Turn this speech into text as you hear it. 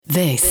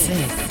This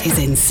is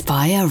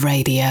Inspire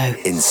Radio.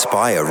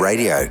 Inspire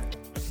Radio.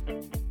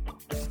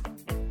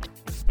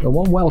 A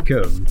warm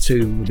welcome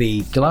to the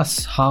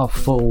Glass Half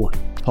Full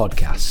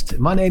podcast.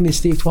 My name is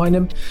Steve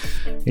Twynham,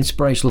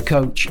 inspirational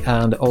coach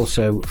and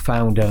also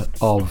founder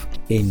of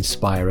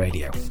Inspire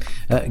Radio.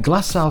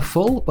 Glass Half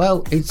Full,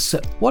 well, it's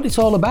what it's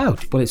all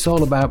about. Well, it's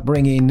all about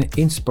bringing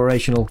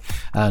inspirational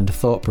and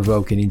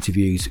thought-provoking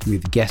interviews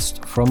with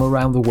guests from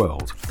around the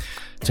world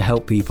to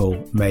help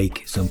people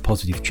make some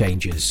positive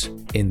changes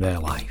in their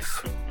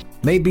life.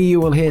 Maybe you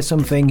will hear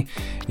something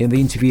in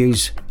the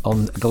interviews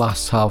on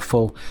Glass Half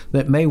Full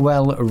that may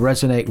well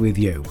resonate with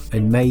you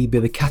and may be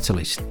the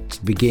catalyst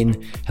to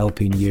begin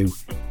helping you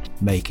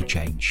make a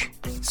change.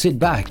 Sit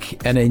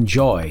back and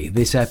enjoy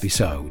this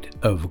episode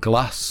of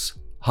Glass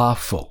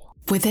Half Full.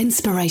 With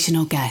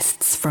inspirational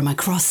guests from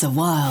across the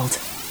world,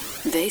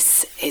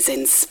 this is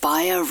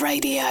Inspire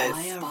Radio.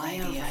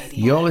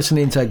 You're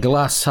listening to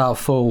Glass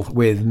Half Full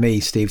with me,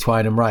 Steve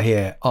Twynham, right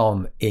here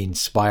on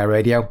Inspire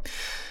Radio.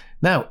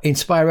 Now,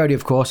 Inspire Radio,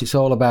 of course, it's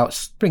all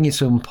about bringing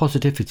some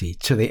positivity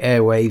to the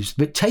airwaves,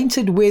 but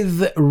tainted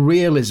with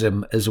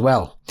realism as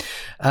well.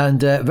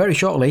 And very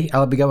shortly,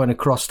 I'll be going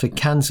across to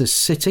Kansas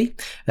City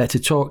to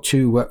talk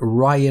to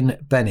Ryan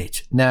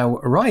Bennett. Now,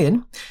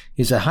 Ryan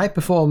is a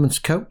high-performance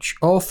coach,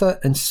 author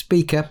and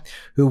speaker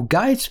who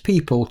guides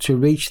people to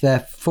reach their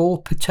full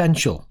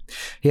potential.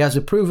 He has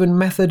a proven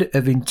method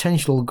of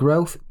intentional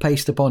growth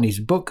based upon his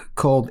book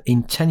called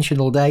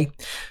Intentional Day,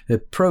 a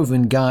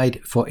proven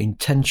guide for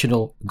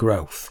intentional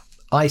growth.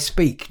 I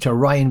speak to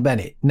Ryan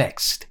Bennett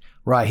next,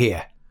 right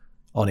here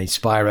on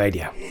Inspire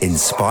Radio.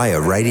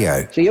 Inspire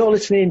Radio. So you're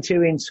listening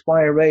to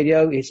Inspire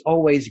Radio. It's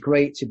always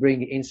great to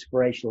bring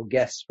inspirational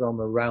guests from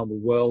around the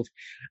world.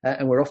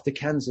 And we're off to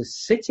Kansas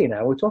City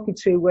now. We're talking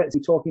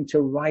to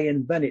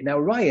Ryan Bennett. Now,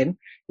 Ryan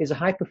is a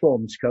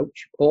high-performance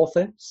coach,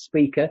 author,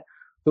 speaker,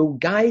 who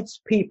guides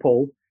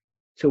people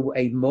to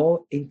a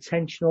more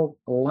intentional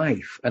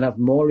life and have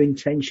more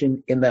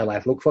intention in their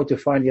life. Look forward to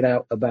finding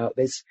out about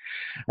this.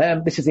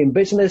 This is in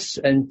business,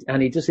 and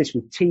he does this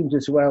with teams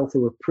as well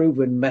through a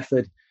proven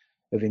method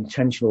of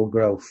intentional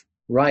growth.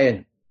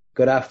 Ryan,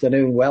 good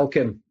afternoon.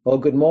 Welcome. Or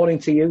good morning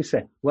to you,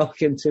 sir.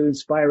 Welcome to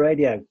Inspire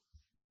Radio.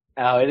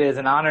 Oh, it is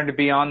an honor to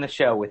be on the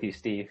show with you,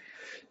 Steve.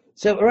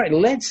 So, all right,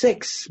 let's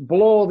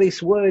explore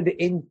this word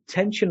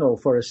intentional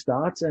for a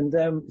start. And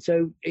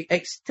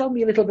tell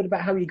me a little bit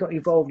about how you got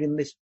involved in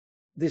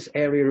this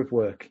area of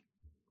work.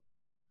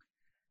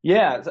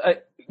 Yeah,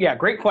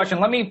 great question.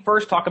 Let me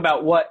first talk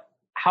about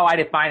how I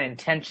define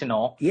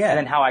intentional, and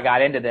then how I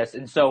got into this.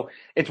 And so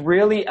it's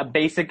really a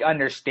basic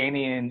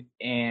understanding,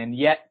 and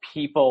yet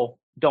people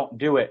don't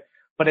do it.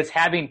 But it's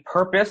having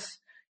purpose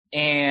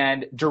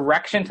and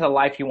direction to the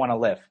life you want to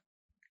live.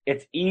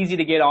 It's easy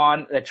to get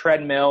on the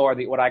treadmill or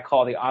what I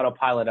call the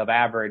autopilot of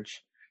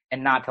average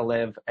and not to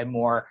live a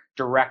more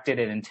directed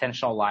and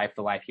intentional life,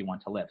 the life you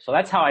want to live. So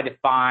that's how I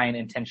define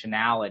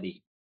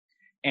intentionality.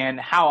 And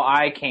how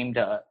I came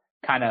to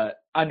kind of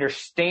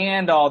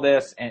understand all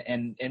this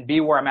and be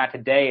where I'm at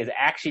today is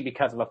actually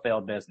because of a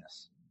failed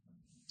business.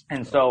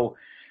 And so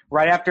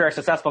right after a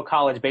successful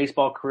college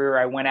baseball career,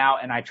 I went out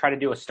and I tried to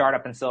do a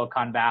startup in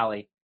Silicon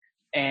Valley.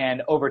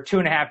 And over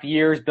 2.5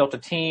 years, built a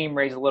team,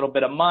 raised a little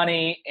bit of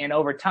money. And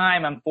over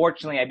time,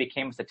 unfortunately, I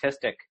became a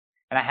statistic.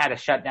 And I had to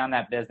shut down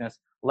that business,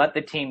 let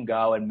the team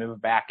go, and move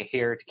back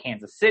here to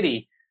Kansas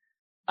City,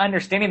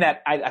 understanding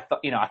that I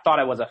thought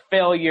I was a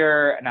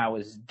failure, and I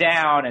was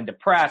down and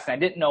depressed, and I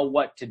didn't know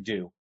what to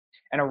do.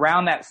 And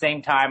around that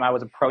same time, I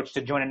was approached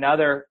to join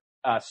another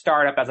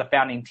startup as a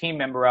founding team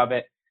member of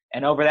it.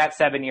 And over that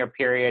 7-year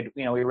period,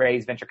 we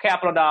raised venture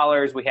capital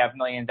dollars. We have $1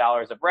 million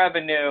of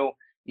revenue.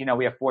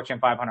 We have Fortune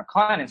 500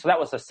 clients. And so that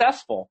was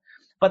successful.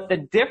 But the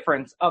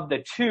difference of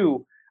the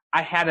two,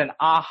 I had an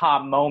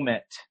aha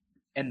moment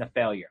in the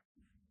failure.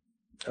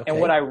 Okay.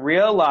 And what I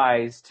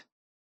realized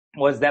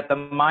was that the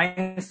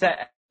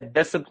mindset and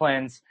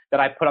disciplines that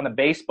I put on the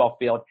baseball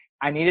field,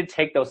 I needed to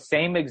take those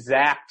same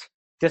exact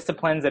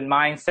disciplines and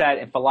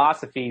mindset and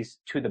philosophies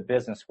to the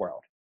business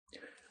world.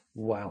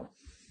 Wow.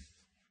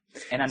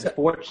 And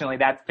unfortunately,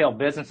 that failed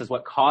business is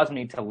what caused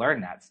me to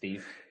learn that,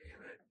 Steve.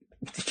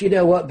 You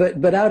know what?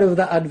 But out of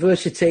that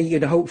adversity,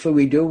 hopefully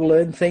we do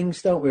learn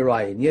things, don't we,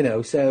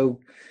 Ryan? So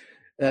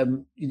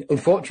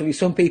unfortunately,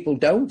 some people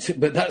don't,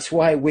 but that's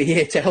why we're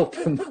here to help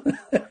them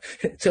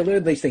to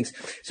learn these things.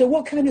 So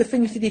what kind of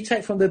things did you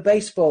take from the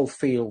baseball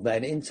field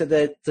then into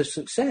the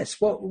success?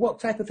 What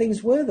type of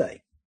things were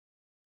they?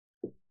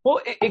 Well,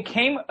 it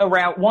came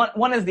around.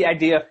 One is the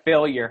idea of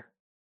failure.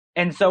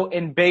 And so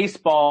in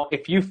baseball,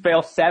 if you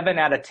fail 7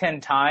 out of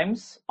 10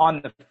 times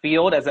on the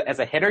field as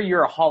a hitter,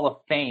 you're a Hall of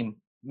Fame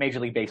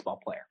Major League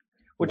Baseball player,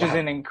 which is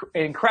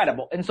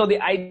incredible. And so the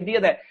idea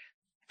that,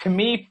 to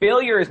me,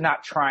 failure is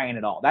not trying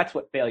at all. That's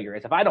what failure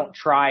is. If I don't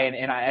try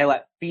and I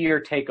let fear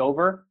take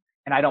over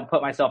and I don't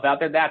put myself out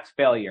there, that's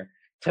failure.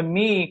 To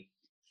me,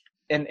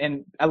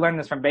 and I learned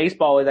this from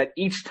baseball, is that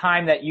each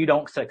time that you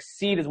don't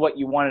succeed as what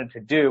you wanted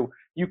to do,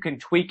 you can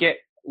tweak it,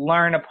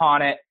 learn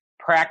upon it,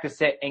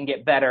 practice it, and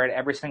get better at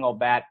every single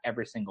bat,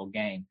 every single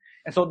game.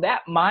 And so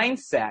that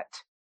mindset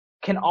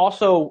can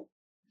also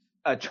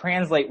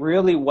translate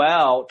really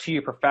well to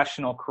your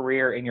professional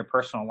career and your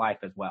personal life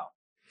as well.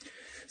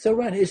 So,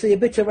 Ryan, is there a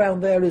bit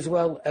around there as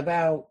well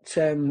about,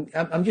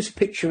 I'm just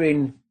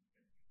picturing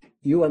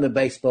you on the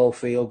baseball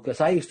field,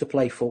 because I used to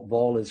play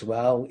football as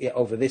well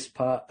over this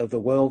part of the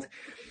world.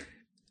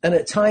 And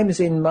at times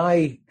in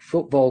my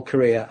football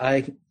career,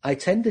 I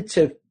tended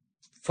to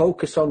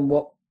focus on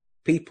what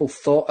people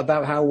thought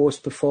about how I was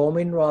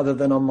performing rather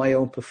than on my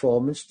own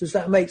performance. Does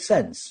that make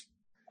sense?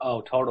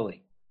 Oh,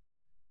 totally.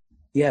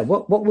 Yeah.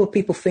 What will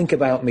people think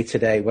about me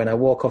today when I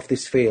walk off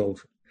this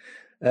field?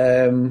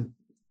 And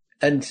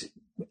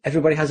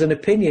everybody has an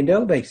opinion,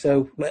 don't they?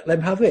 So let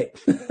them have it.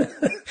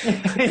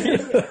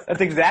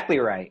 That's exactly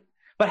right.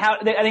 But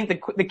I think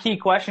the key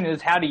question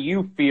is, how do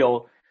you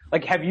feel?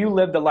 Like, have you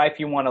lived the life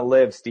you want to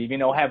live, Steve?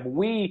 Have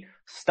we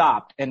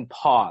stopped and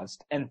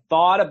paused and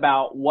thought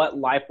about what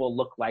life will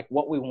look like,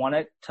 what we want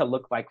it to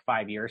look like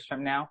 5 years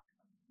from now?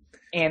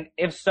 And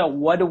if so,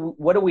 what do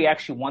we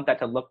actually want that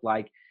to look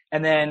like?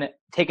 And then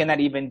taking that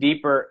even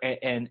deeper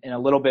and a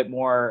little bit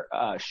more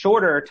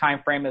shorter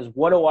time frame is,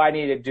 what do I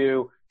need to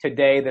do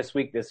today, this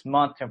week, this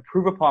month to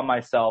improve upon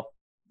myself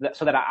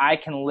so that I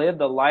can live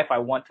the life I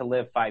want to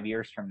live 5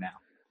 years from now?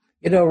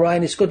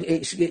 Ryan, it's good.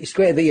 It's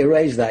great that you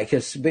raised that,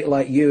 because a bit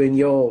like you and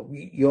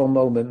your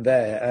moment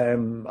there,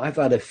 I've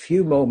had a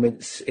few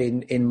moments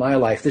in my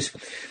life.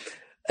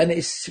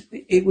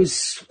 It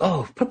was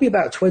probably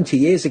about 20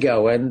 years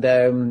ago, and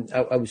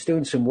I was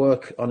doing some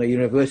work on a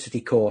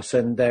university course,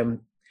 and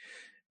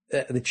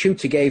the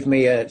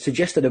tutor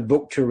suggested a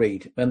book to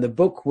read, and the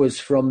book was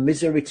From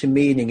Misery to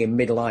Meaning in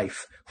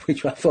Midlife,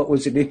 which I thought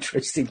was an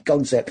interesting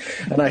concept.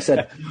 And I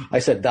said,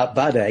 that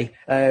bad, eh?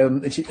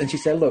 And she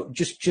said, look,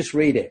 just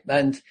read it.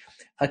 And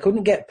I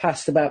couldn't get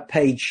past about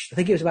I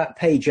think it was about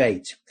page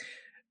 8.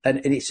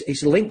 And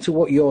it's linked to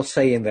what you're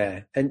saying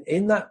there. And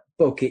in that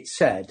book, it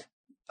said,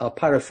 I'll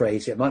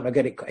paraphrase it, I might not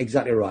get it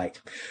exactly right,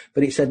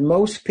 but it said,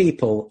 most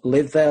people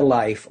live their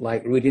life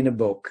like reading a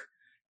book.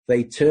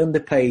 They turn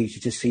the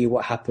page to see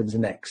what happens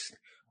next.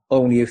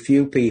 Only a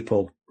few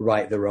people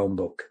write their own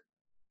book.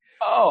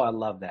 Oh, I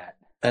love that.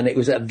 And it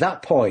was at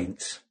that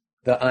point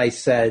that I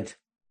said,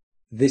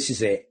 this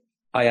is it.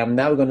 I am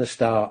now going to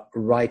start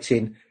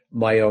writing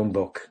my own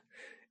book.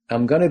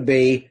 I'm going to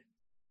be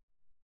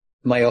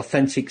my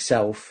authentic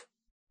self.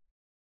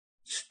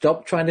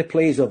 Stop trying to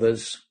please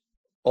others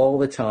all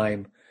the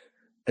time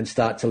and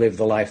start to live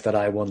the life that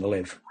I want to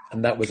live.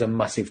 And that was a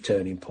massive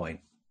turning point.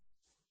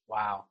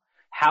 Wow.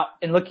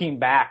 And looking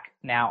back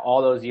now,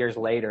 all those years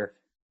later,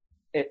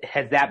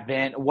 has that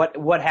been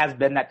what has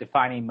been that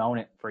defining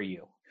moment for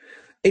you?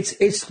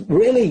 It's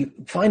really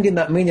finding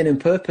that meaning and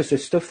purpose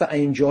of stuff that I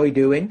enjoy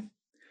doing.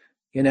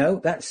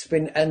 That's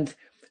been, and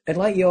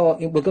like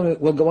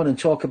we'll go on and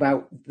talk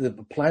about the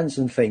plans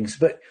and things,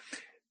 but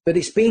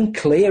it's being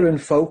clear and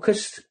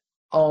focused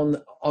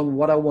on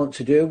what I want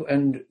to do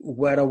and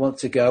where I want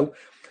to go,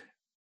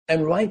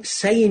 and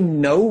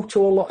saying no to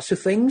lots of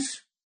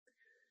things.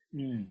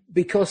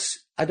 Because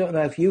I don't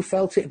know if you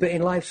felt it, but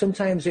in life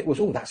sometimes it was,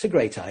 oh, that's a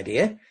great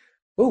idea.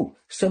 Oh,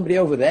 somebody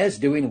over there's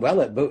doing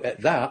well at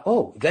that.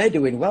 Oh, they're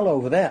doing well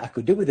over there. I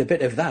could do with a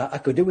bit of that. I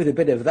could do with a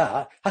bit of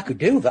that. I could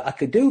do that. I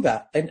could do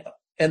that. And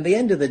at the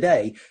end of the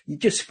day, you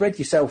just spread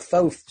yourself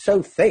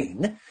so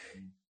thin,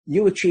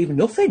 you achieve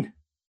nothing.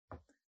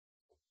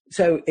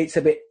 So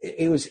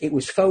it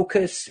was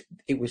focus.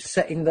 It was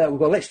setting that.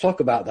 Well, let's talk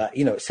about that.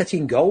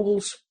 Setting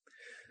goals.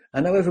 I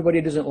know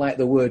everybody doesn't like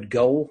the word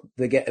goal.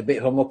 They get a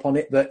bit hung up on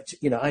it. But,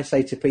 I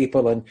say to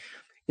people, and,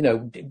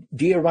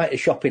 do you write a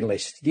shopping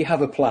list? Do you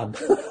have a plan?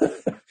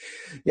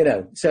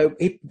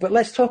 But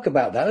let's talk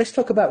about that. Let's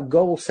talk about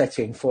goal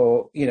setting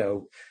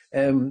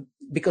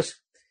because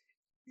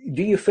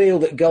do you feel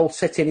that goal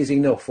setting is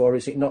enough, or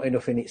is it not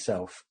enough in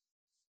itself?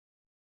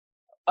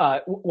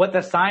 What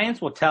the science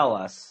will tell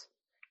us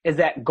is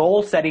that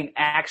goal setting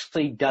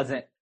actually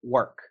doesn't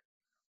work.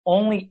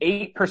 Only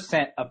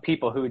 8% of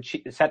people who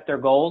set their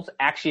goals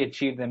actually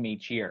achieve them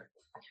each year.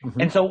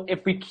 Mm-hmm. And so if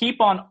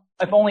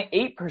only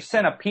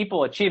 8% of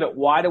people achieve it,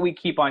 why do we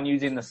keep on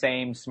using the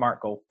same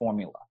SMART goal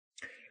formula?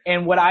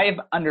 And what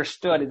I've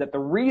understood is that the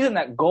reason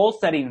that goal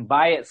setting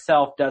by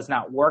itself does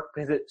not work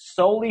is it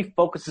solely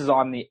focuses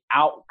on the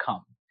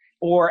outcome,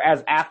 or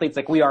as athletes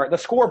like we are, the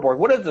scoreboard.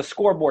 What does the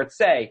scoreboard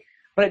say?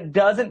 But it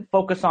doesn't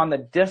focus on the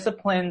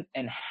discipline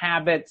and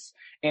habits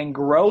and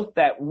growth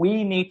that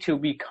we need to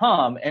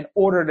become in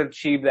order to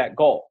achieve that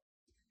goal.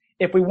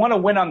 If we want to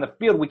win on the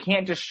field, we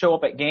can't just show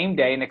up at game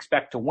day and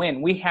expect to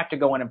win. We have to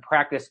go in and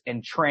practice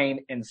and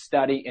train and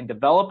study and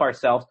develop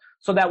ourselves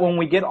so that when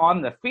we get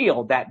on the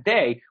field that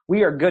day,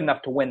 we are good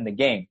enough to win the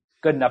game,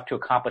 good enough to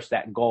accomplish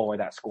that goal or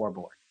that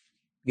scoreboard.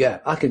 Yeah,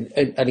 I can,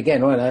 and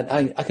again,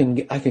 Ryan,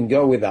 I can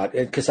go with that,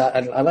 because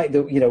I like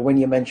when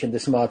you mentioned the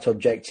SMART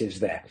objectives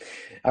there.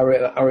 I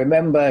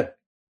remember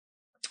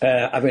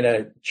having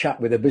a chat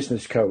with a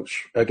business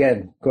coach,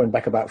 again, going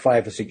back about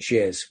 5 or 6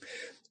 years.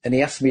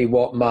 he asked me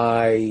what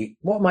my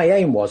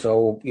aim was,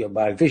 or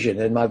my vision,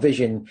 and my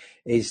vision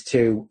is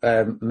to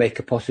make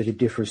a positive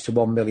difference to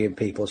 1 million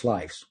people's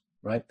lives.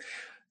 Right?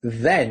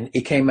 Then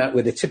he came out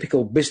with a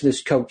typical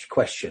business coach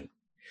question.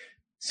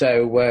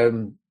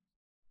 So,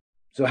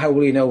 so how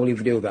will you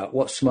do that?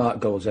 What SMART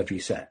goals have you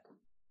set?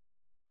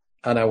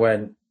 And I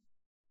went,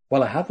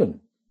 well, I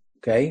haven't.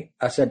 Okay.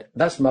 I said,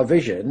 that's my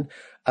vision.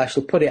 I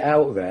shall put it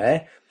out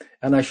there,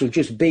 and I shall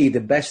just be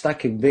the best I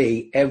can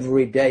be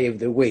every day of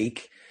the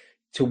week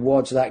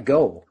towards that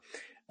goal.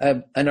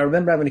 And I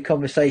remember having a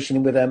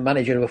conversation with a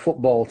manager of a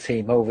football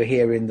team over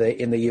here in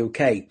the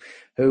UK,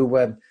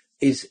 who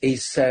his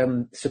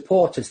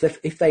supporters,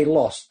 if they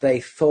lost, they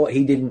thought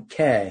he didn't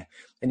care.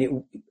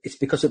 And it's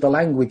because of the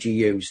language he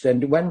used.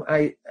 And when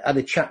I had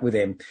a chat with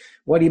him,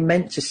 what he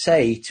meant to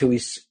say to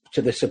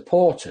the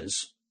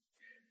supporters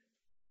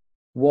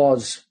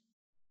was,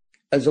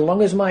 as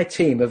long as my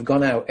team have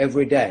gone out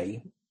every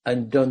day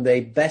and done the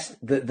best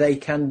that they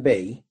can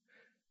be,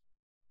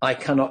 I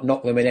cannot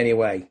knock them in any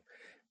way.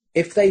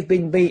 If they've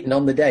been beaten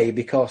on the day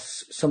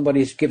because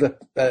somebody's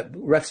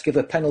refs give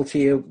a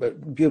penalty, a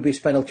dubious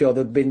penalty, or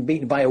they've been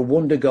beaten by a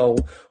wonder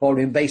goal, or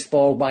in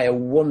baseball by a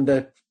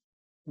wonder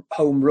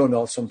home run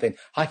or something,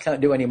 I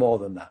can't do any more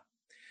than that.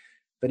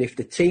 But if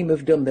the team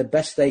have done the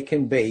best they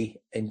can be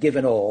and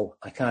given all,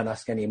 I can't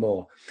ask any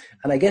more.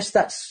 And I guess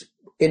that's,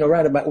 in a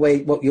roundabout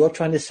way, what you're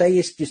trying to say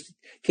is just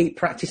keep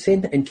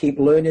practicing and keep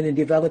learning and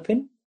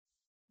developing.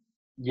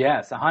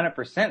 Yes, 100%.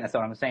 That's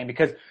what I'm saying.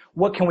 Because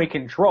what can we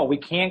control? We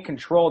can't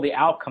control the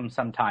outcome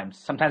sometimes.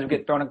 Sometimes we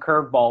get thrown a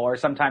curveball, or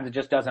sometimes it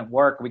just doesn't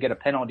work. We get a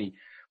penalty.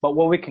 But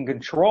what we can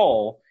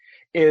control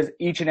is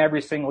each and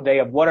every single day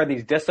of what are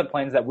these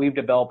disciplines that we've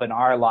developed in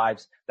our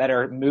lives that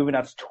are moving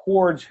us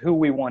towards who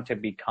we want to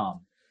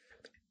become.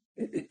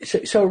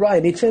 So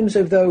Ryan, in terms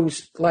of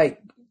those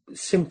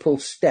simple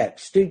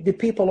steps, do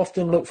people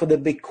often look for the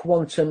big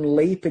quantum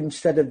leap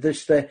instead of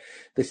just the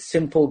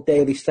simple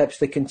daily steps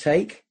they can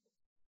take?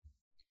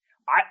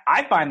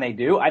 I find they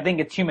do. I think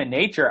it's human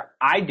nature.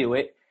 I do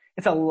it.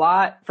 It's a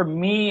lot for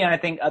me, and I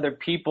think other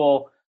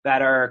people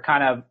that are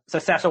kind of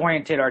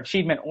success-oriented or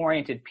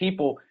achievement-oriented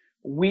people,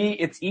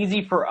 it's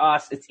easier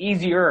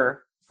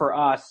for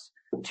us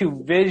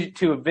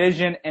to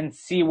vision and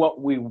see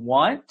what we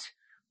want,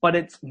 but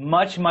it's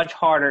much, much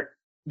harder,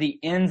 the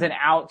ins and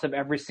outs of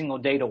every single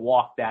day, to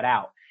walk that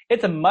out.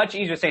 It's a much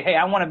easier to say, hey,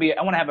 I want to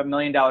have $1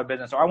 million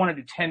business, or I want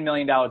to do $10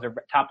 million of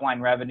top line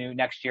revenue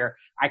next year.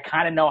 I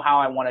kind of know how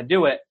I want to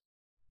do it.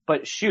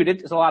 But shoot,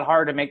 it's a lot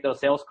harder to make those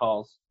sales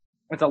calls.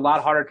 It's a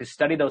lot harder to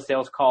study those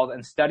sales calls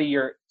and study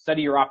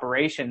your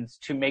operations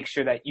to make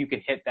sure that you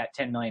can hit that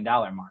 $10 million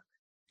mark.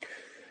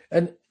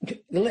 And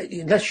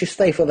let's just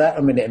stay for that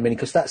a minute,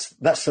 because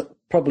that's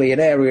probably an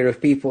area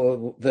of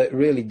people that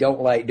really don't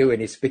like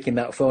doing, is picking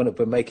that phone up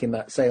and making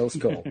that sales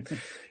call.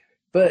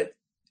 But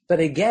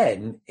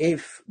again,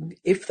 if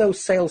those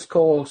sales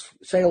calls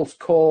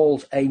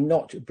are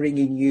not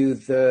bringing you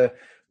the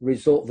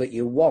result that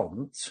you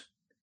want,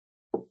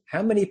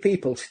 how many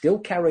people still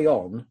carry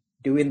on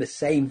doing the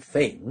same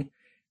thing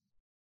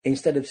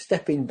instead of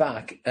stepping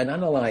back and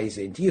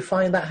analyzing? Do you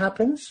find that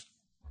happens?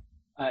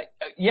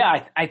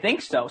 Yeah, I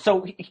think so.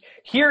 So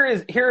here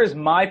is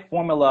my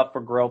formula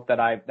for growth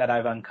that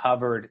I've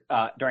uncovered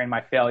during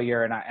my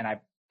failure, and I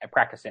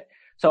practice it.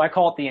 So I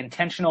call it the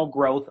intentional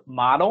growth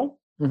model,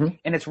 and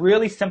it's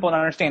really simple to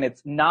understand.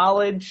 It's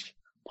knowledge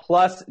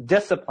plus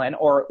discipline,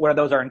 or where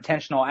those are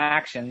intentional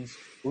actions,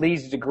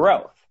 leads to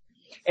growth.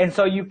 And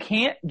so you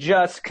can't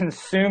just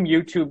consume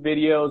YouTube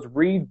videos,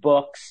 read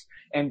books,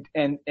 and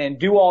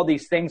do all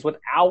these things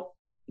without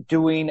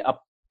doing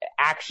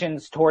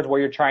actions towards where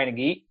you're trying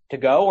to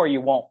go, or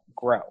you won't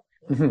grow.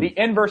 Mm-hmm. The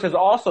inverse is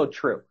also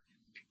true.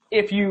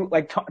 If you,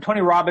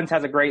 Tony Robbins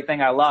has a great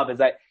thing I love, is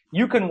that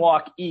you can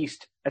walk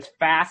east as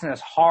fast and as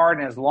hard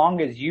and as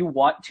long as you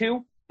want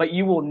to, but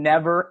you will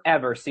never,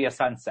 ever see a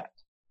sunset.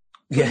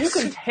 Yes. You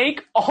can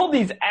take all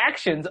these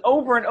actions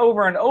over and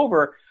over and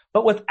over,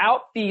 but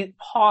without the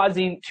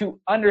pausing to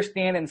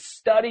understand and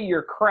study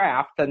your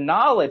craft, the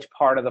knowledge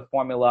part of the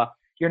formula,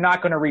 you're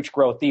not going to reach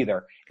growth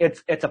either.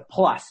 It's a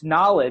plus.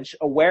 Knowledge,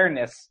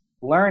 awareness,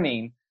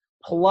 learning,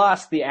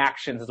 plus the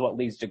actions is what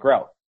leads to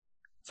growth.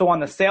 So on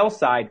the sales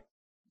side,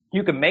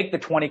 you can make the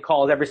 20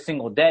 calls every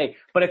single day,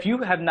 but if you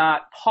have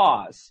not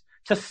paused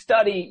to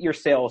study your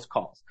sales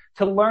calls,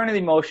 to learn the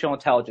emotional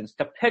intelligence,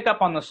 to pick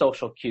up on the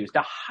social cues,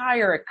 to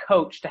hire a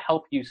coach to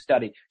help you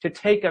study, to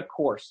take a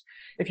course.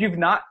 If you've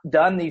not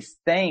done these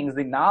things,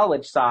 the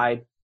knowledge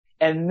side,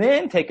 and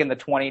then taken the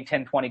 20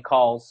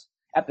 calls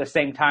at the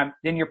same time,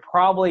 then you're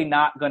probably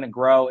not going to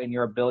grow in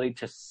your ability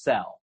to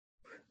sell.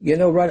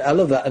 Right, I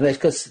love that. And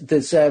because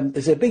there's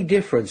a big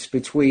difference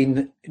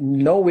between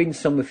knowing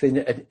something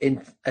at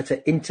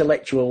an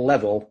intellectual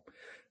level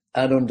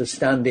and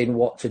understanding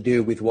what to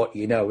do with what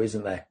you know,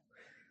 isn't there?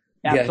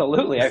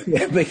 Absolutely. Yeah,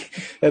 I'm going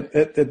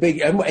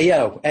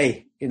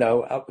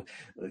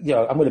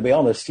to be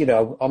honest,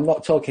 I'm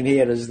not talking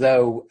here as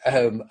though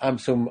I'm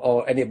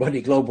or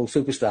anybody global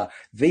superstar.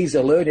 These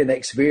are learning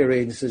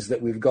experiences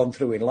that we've gone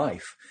through in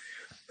life.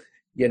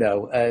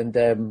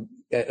 and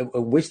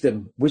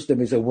wisdom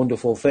is a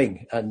wonderful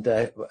thing. And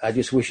I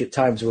just wish at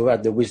times we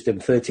had the wisdom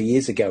 30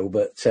 years ago,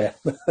 but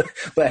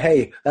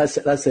hey, that's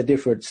a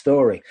different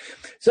story.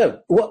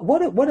 So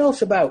what else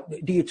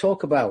do you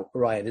talk about,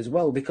 Ryan, as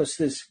well? Because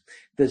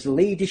there's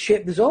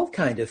leadership, there's all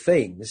kind of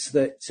things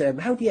that,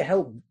 how do you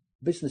help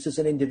businesses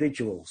and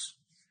individuals?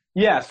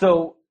 Yeah.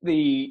 So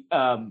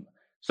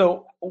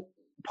so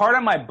part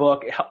of my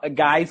book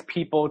guides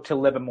people to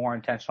live a more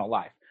intentional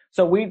life.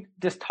 So we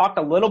just talked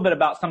a little bit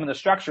about some of the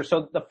structure.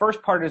 So the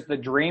first part is the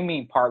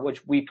dreaming part,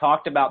 which we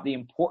talked about the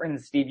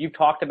importance. Steve, you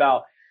talked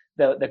about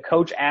the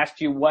coach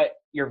asked you what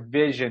your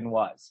vision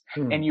was,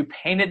 and you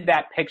painted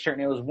that picture,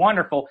 and it was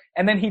wonderful.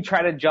 And then he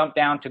tried to jump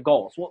down to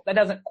goals. Well, that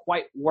doesn't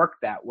quite work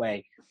that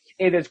way.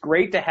 It is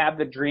great to have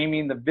the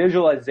dreaming. The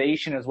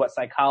visualization is what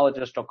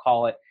psychologists will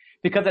call it,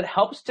 because it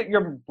helps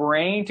your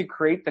brain to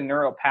create the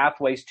neural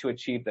pathways to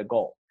achieve the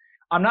goal.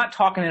 I'm not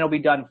talking it'll be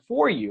done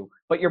for you,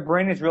 but your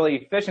brain is really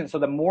efficient. So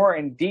the more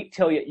in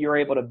detail you're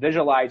able to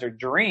visualize or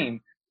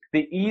dream,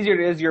 the easier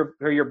it is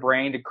for your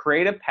brain to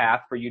create a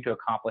path for you to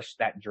accomplish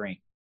that dream.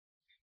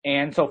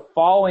 And so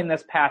following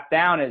this path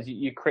down is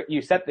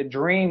you set the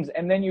dreams,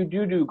 and then you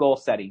do goal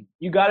setting.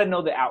 You got to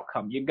know the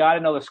outcome. You got to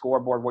know the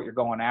scoreboard, what you're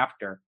going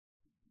after.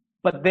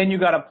 But then you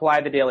got to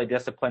apply the daily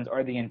disciplines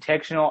or the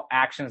intentional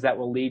actions that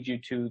will lead you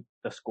to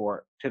the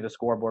scoreboard,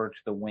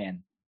 to the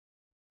win.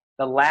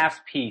 The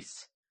last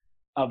piece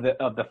of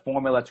the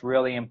formula that's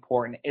really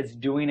important is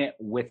doing it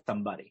with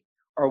somebody,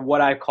 or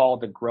what I call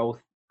the growth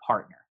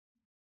partner.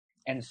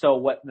 And so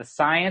what the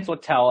science will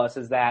tell us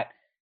is that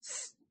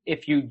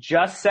if you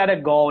just set a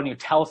goal and you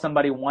tell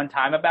somebody one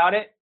time about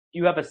it,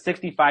 you have a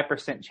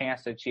 65%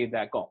 chance to achieve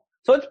that goal.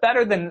 So it's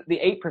better than the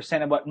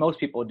 8% of what most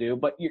people do,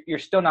 but you're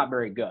still not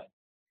very good.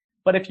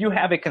 But if you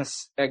have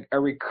a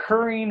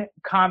recurring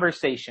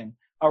conversation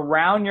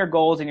around your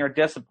goals and your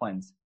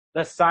disciplines,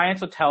 the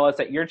science will tell us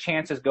that your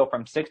chances go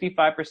from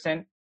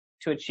 65%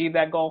 to achieve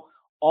that goal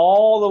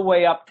all the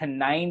way up to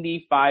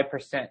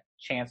 95%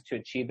 chance to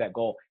achieve that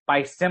goal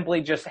by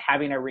simply just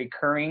having a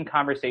recurring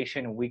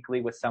conversation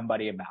weekly with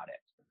somebody about it.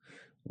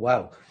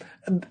 Wow.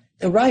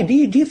 Ryan, do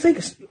you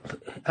think,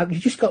 you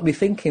just got me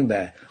thinking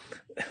there,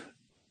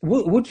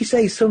 would you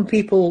say some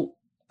people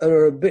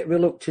are a bit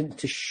reluctant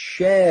to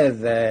share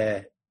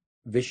their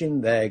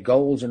vision, their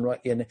goals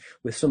and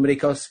with somebody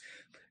because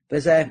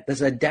there's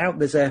a doubt,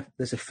 there's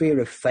a fear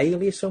of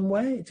failure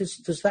somewhere?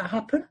 Does that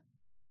happen?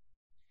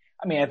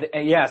 I mean,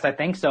 yes, I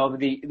think so. I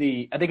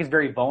think it's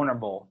very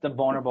vulnerable, the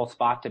vulnerable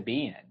spot to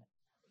be in.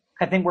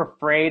 I think we're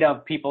afraid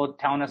of people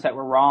telling us that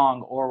we're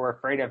wrong, or we're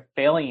afraid of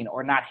failing,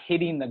 or not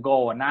hitting the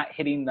goal, or not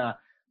hitting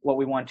what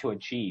we want to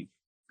achieve.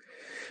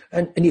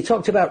 And you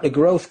talked about the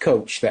growth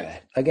coach there.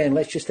 Again,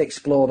 let's just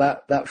explore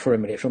that for a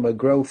minute from a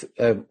growth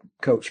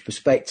coach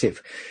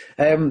perspective.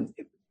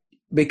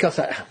 Because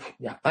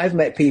I've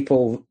met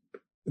people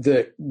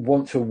that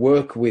want to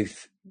work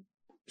with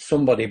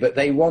somebody, but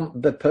they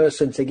want the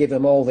person to give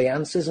them all the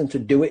answers and to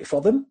do it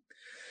for them.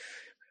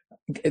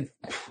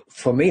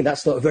 For me,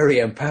 that's not very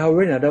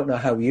empowering. I don't know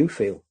how you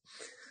feel.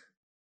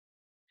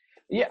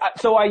 Yeah,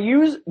 so I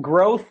use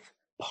growth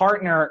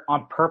partner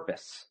on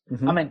purpose.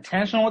 Mm-hmm. I'm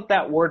intentional with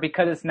that word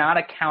because it's not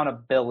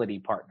accountability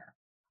partner.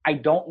 I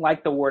don't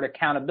like the word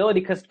accountability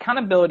because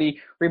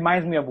accountability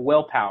reminds me of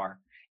willpower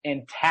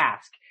and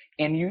task,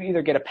 and you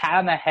either get a pat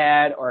on the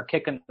head or a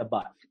kick in the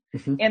butt.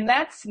 Mm-hmm. And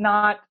that's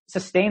not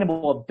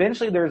sustainable.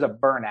 Eventually there's a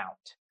burnout.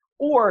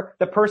 Or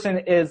the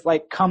person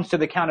comes to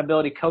the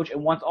accountability coach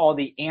and wants all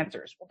the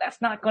answers. Well,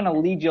 that's not going to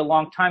lead you a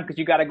long time because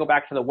you got to go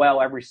back to the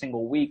well every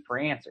single week for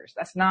answers.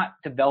 That's not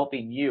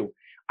developing you.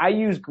 I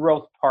use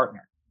growth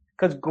partner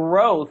because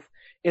growth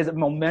is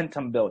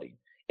momentum building.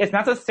 It's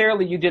not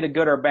necessarily you did a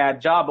good or bad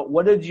job, but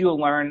what did you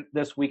learn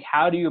this week?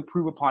 How do you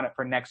improve upon it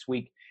for next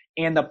week?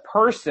 And the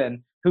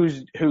person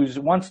who's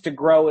wants to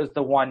grow is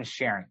the one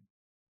sharing.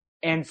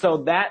 And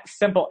so that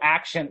simple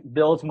action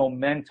builds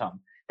momentum.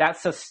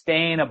 That's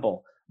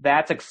sustainable.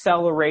 That's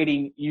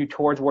accelerating you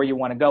towards where you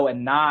want to go,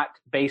 and not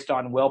based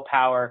on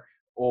willpower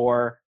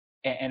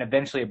and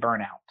eventually a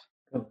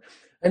burnout.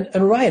 And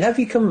Ryan, have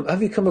you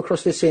come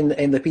across this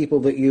in the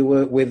people that you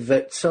work with,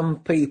 that some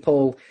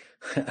people,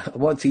 I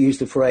want to use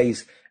the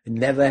phrase,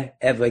 never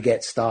ever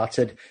get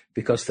started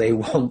because they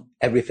want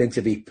everything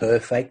to be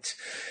perfect?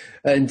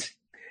 And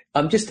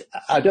I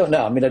don't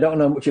know. I mean, I don't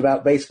know much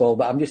about baseball,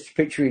 but I'm just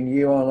picturing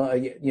you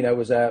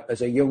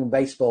as a young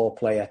baseball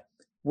player.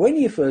 When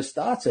you first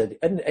started,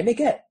 and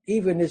again,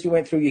 even as you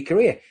went through your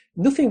career,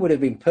 nothing would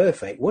have been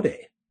perfect, would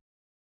it?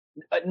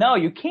 No,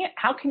 you can't.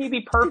 How can you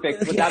be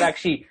perfect without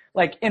actually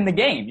in the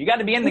game? You got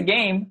to be in the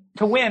game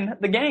to win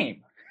the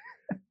game.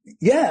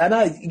 Yeah,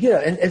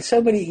 and and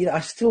so many, I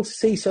still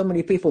see so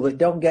many people that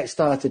don't get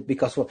started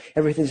because,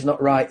 everything's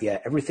not right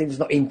yet. Everything's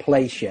not in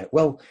place yet.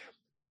 Well,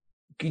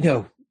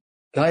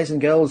 guys and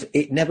girls,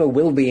 it never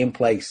will be in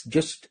place.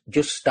 Just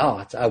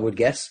start, I would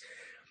guess.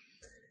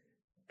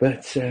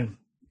 But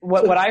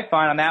what I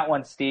find on that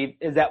one, Steve,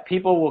 is that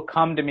people will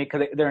come to me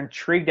because they're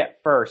intrigued at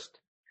first,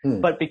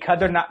 but because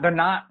they're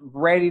not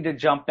ready to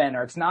jump in,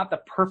 or it's not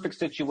the perfect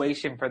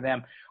situation for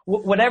them,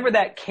 whatever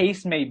that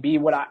case may be,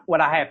 what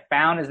I have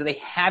found is that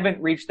they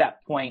haven't reached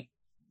that point,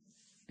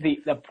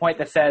 the point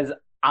that says,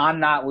 I'm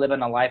not living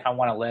the life I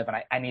want to live, and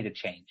I need to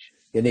change.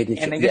 You need to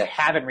and they just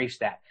haven't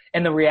reached that.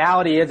 And the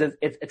reality is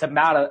it's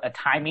about a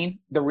timing.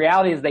 The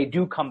reality is they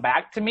do come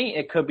back to me.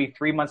 It could be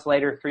 3 months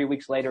later, 3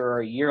 weeks later, or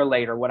a year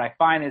later. What I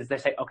find is they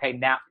say, okay,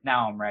 now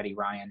I'm ready,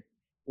 Ryan.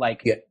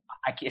 Like,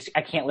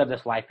 I can't live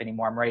this life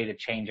anymore. I'm ready to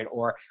change it.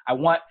 Or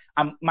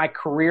my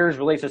career is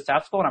really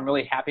successful and I'm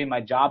really happy in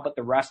my job, but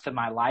the rest of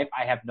my life,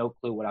 I have no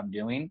clue what I'm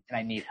doing and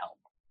I need help.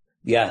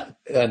 Yeah.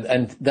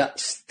 And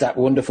that's that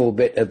wonderful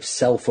bit of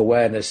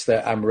self-awareness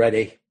that I'm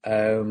ready.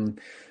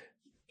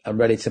 I'm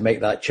ready to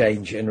make that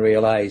change and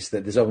realize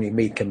that there's only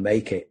me can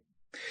make it.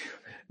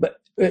 But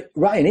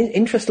Ryan,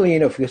 interestingly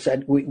enough, you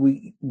said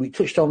we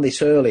touched on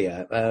this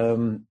earlier,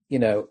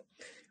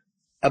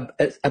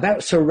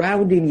 about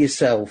surrounding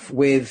yourself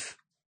with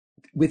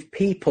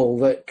people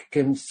that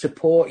can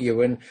support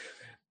you. And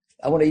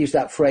I want to use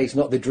that phrase,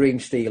 not the dream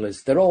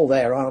stealers. They're all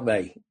there, aren't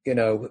they?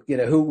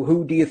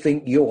 Who do you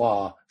think you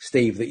are,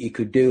 Steve, that you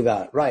could do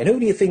that? Ryan, who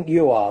do you think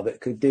you are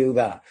that could do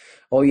that?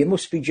 Or you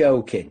must be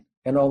joking,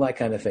 and all that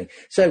kind of thing.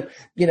 So,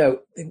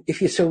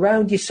 if you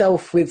surround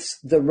yourself with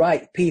the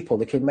right people,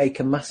 it can make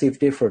a massive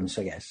difference,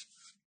 I guess.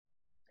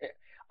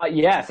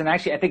 Yes, and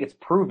actually I think it's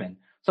proven.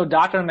 So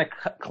Dr.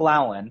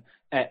 McClellan,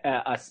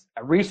 a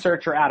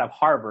researcher out of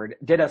Harvard,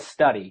 did a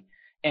study,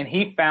 and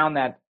he found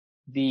that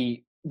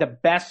the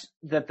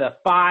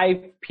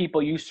 5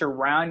 people you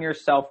surround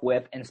yourself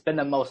with and spend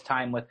the most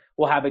time with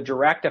will have a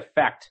direct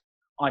effect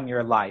on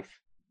your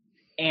life.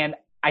 And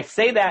I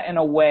say that in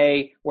a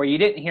way where you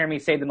didn't hear me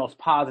say the most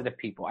positive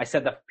people. I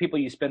said the people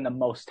you spend the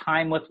most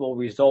time with will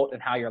result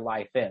in how your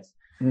life is.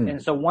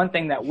 And so one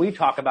thing that we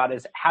talk about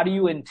is, how do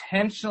you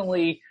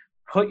intentionally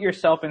put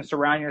yourself and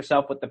surround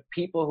yourself with the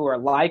people who are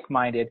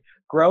like-minded,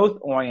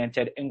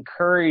 growth-oriented,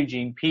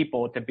 encouraging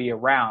people to be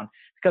around?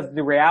 Because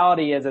the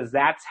reality is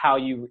that's how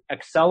you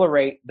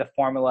accelerate the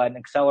formula and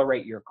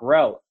accelerate your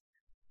growth.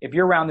 If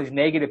you're around these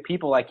negative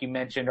people, like you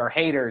mentioned, or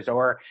haters,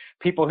 or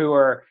people who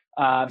are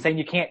saying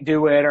you can't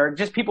do it, or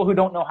just people who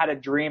don't know how to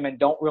dream and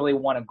don't really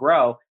want to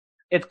grow,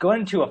 it's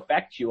going to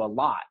affect you a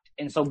lot.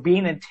 And so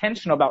being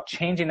intentional about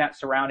changing that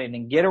surrounding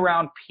and get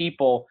around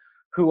people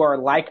who are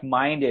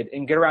like-minded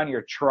and get around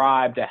your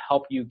tribe to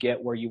help you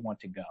get where you want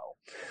to go.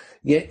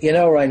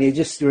 Ryan, you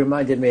just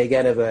reminded me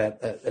again of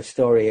a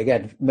story.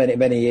 Again, many,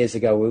 many years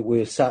ago, we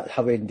were sat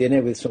having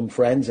dinner with some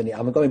friends, and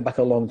I'm going back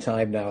a long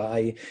time now.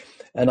 I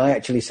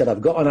actually said,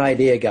 I've got an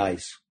idea,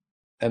 guys.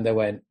 And they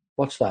went,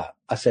 what's that?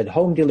 I said,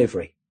 home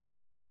delivery.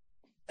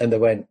 And they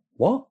went,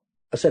 what?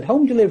 I said,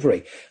 home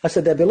delivery. I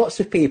said, there'll be lots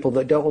of people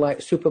that don't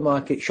like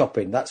supermarket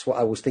shopping. That's what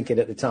I was thinking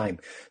at the time.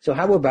 So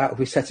how about if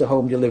we set a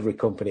home delivery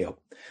company up?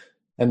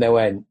 And they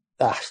went,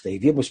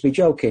 Steve, you must be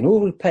joking. Who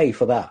would pay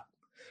for that?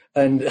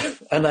 And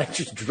I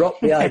just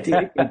dropped the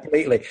idea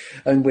completely.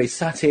 And we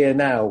sat here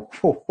now.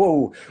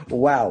 Whoa,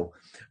 wow.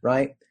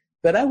 Right.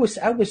 But I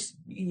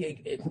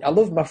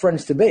love my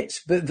friends to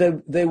bits, but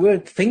they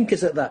weren't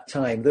thinkers at that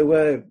time. They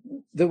were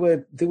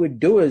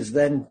doers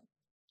then,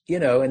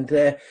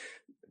 and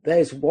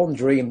there's one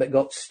dream that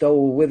got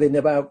stole within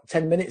about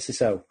 10 minutes or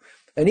so.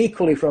 And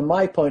equally, from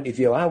my point of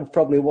view, I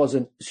probably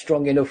wasn't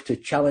strong enough to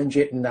challenge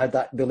it and had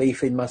that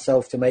belief in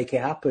myself to make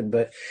it happen.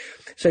 But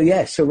so,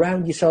 yeah,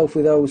 surround yourself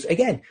with those,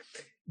 again,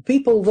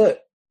 people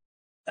that,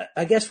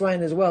 I guess,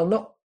 Ryan, as well,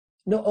 not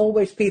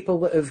always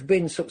people that have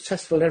been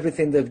successful in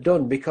everything they've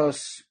done,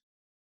 because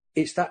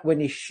it's that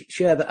when you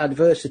share that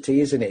adversity,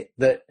 isn't it,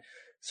 that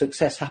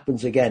success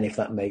happens again, if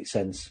that makes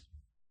sense.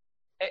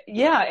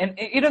 Yeah, and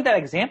that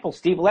example,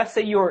 Steve, let's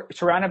say you're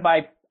surrounded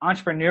by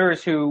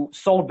entrepreneurs who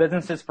sold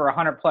businesses for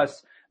 $100+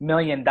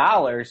 million,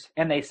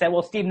 and they said,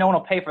 well, Steve, no one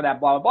will pay for that,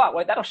 blah, blah, blah.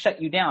 Well, that'll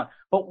shut you down.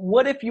 But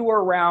what if you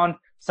were around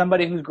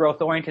somebody who's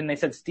growth oriented and they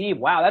said, Steve,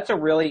 wow, that's a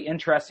really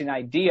interesting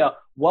idea.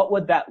 What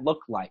would that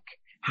look like?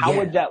 How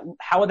would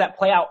that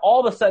play out?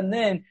 All of a sudden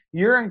then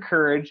you're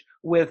encouraged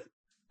with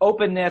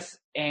openness,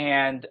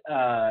 and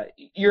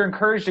you're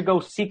encouraged to go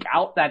seek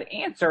out that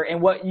answer.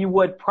 And what you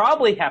would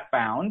probably have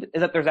found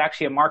is that there's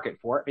actually a market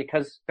for it,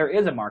 because there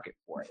is a market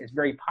for it. It's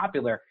very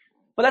popular.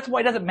 But that's why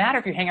it doesn't matter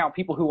if you hang out with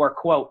people who are,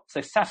 quote,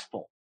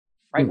 successful,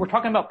 right? We're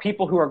talking about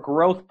people who are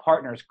growth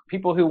partners,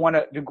 people who want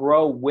to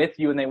grow with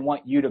you and they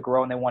want you to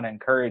grow and they want to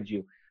encourage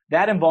you.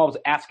 That involves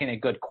asking a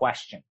good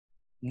question,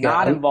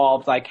 not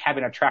involves like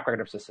having a track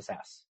record of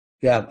success.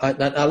 Yeah, I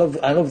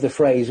love the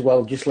phrase,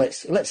 well, just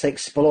let's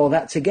explore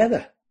that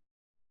together.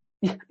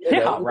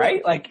 Yeah,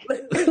 right? Like,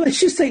 let's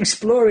just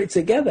explore it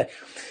together.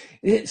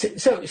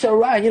 So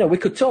Ryan, we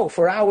could talk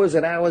for hours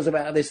and hours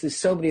about this. There's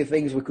so many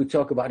things we could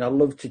talk about, and I'd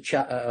love to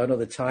chat at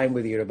another time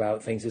with you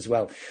about things as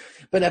well.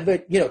 But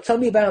tell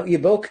me about your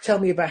book. Tell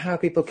me about how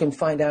people can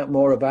find out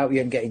more about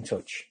you and get in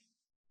touch.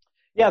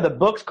 Yeah, the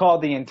book's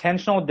called The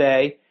Intentional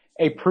Day,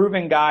 A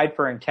Proven Guide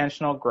for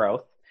Intentional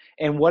Growth.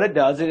 And what it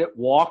does is it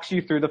walks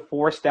you through the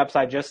 4 steps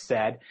I just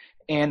said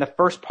And the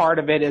first part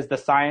of it is the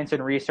science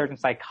and research and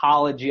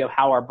psychology of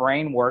how our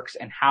brain works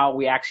and how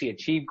we actually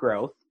achieve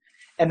growth.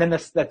 And then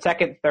the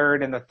second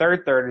third and the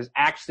third third is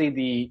actually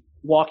the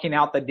walking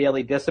out the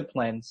daily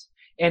disciplines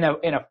in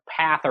a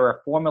path or a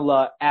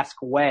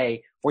formula-esque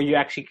way where you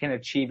actually can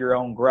achieve your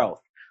own growth.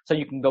 So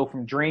you can go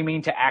from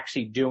dreaming to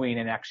actually doing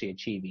and actually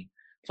achieving.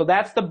 So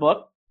that's the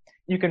book.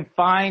 You can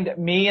find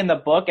me in the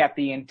book at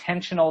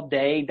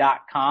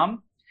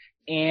theintentionalday.com.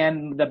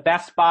 And the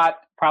best spot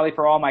probably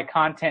for all my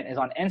content is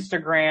on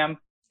Instagram.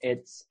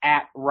 It's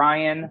at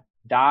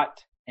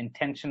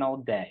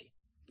ryan.intentionalday.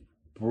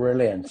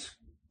 Brilliant.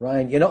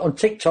 Ryan, you're not on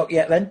TikTok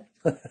yet then?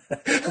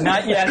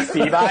 Not yet,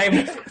 Steve. I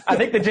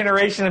think the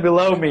generation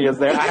below me is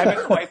there. I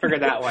haven't quite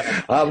figured that one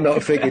out. I've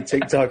not figured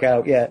TikTok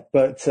out yet.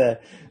 But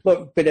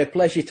look, been a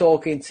pleasure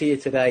talking to you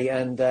today,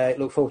 and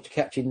look forward to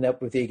catching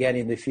up with you again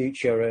in the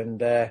future and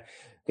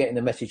getting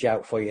the message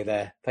out for you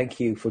there. Thank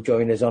you for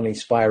joining us on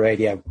Inspire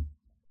Radio.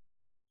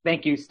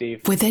 Thank you,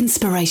 Steve. With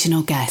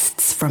inspirational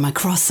guests from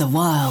across the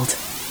world,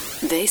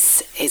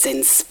 this is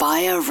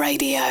Inspire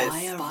Radio.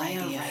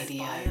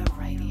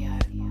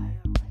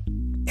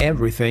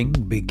 Everything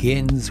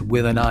begins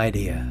with an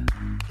idea.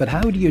 But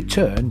how do you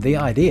turn the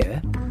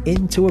idea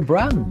into a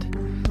brand?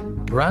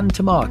 Brand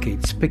to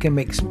Market's Pick and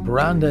Mix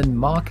brand and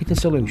marketing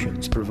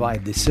solutions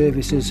provide the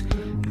services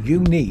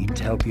you need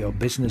to help your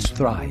business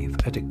thrive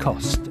at a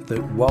cost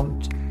that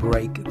won't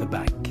break the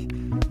bank.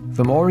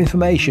 For more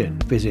information,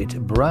 visit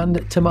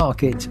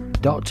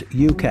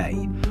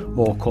brandtomarket.uk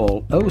or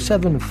call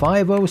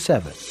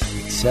 07507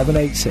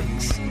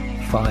 786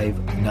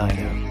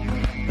 590.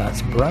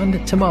 That's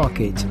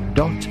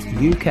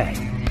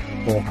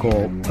brandtomarket.uk or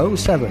call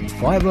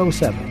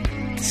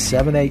 07507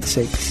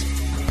 786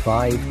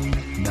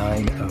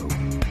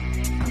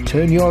 590.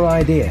 Turn your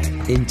idea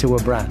into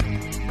a brand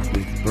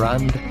with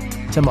Brand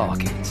to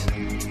Market.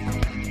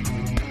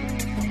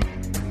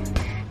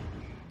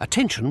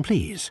 Attention,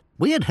 please.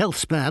 Weird Health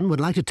Span would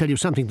like to tell you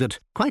something that,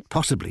 quite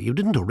possibly, you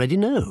didn't already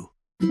know.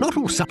 Not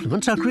all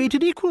supplements are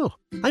created equal.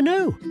 I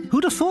know.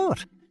 Who'd have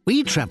thought?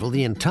 We travel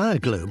the entire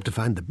globe to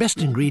find the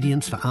best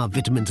ingredients for our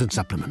vitamins and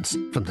supplements.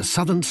 From the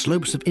southern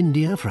slopes of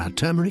India for our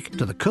turmeric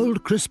to the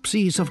cold, crisp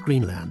seas of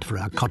Greenland for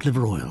our cod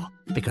liver oil.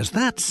 Because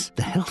that's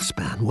the Health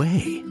Span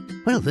way.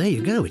 Well, there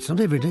you go. It's not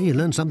every day you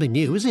learn something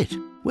new, is it?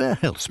 We're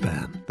Health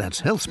Span.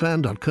 That's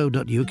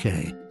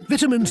healthspan.co.uk.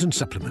 Vitamins and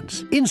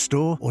supplements,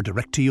 in-store or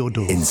direct to your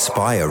door.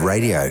 Inspire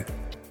Radio.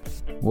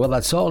 Well,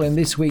 that's all in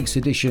this week's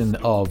edition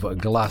of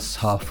Glass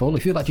Half Full.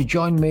 If you'd like to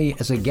join me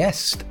as a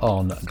guest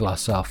on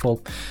Glass Half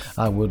Full,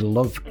 I would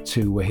love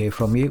to hear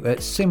from you.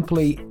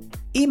 Simply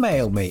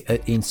email me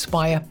at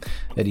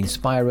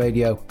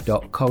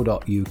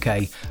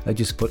inspireradio.co.uk.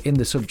 Just put in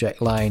the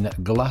subject line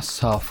Glass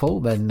Half Full,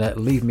 then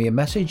leave me a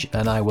message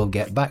and I will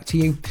get back to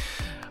you.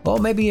 Or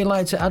maybe you'd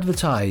like to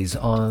advertise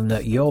on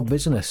your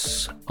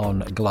business on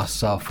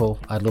Glass Half Full.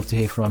 I'd love to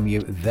hear from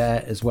you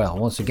there as well.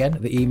 Once again,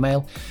 the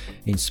email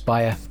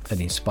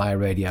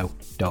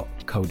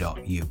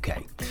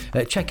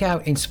inspire@inspireradio.co.uk. Check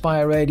out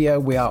Inspire Radio.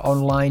 We are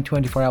online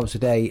 24 hours a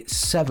day,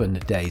 7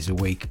 days a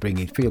week,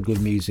 bringing feel-good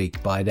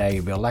music by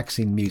day,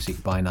 relaxing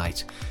music by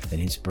night,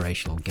 and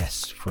inspirational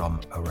guests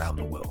from around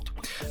the world.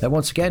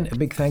 Once again, a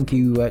big thank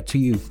you to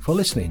you for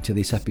listening to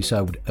this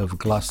episode of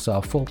Glass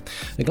Half Full.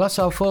 The Glass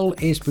Half Full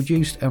is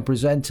produced and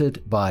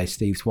presented by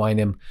Steve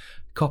Twynham.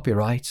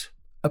 Copyright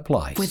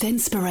applies. With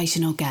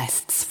inspirational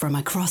guests from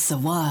across the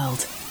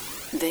world,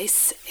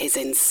 this is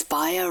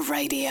Inspire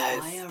Radio.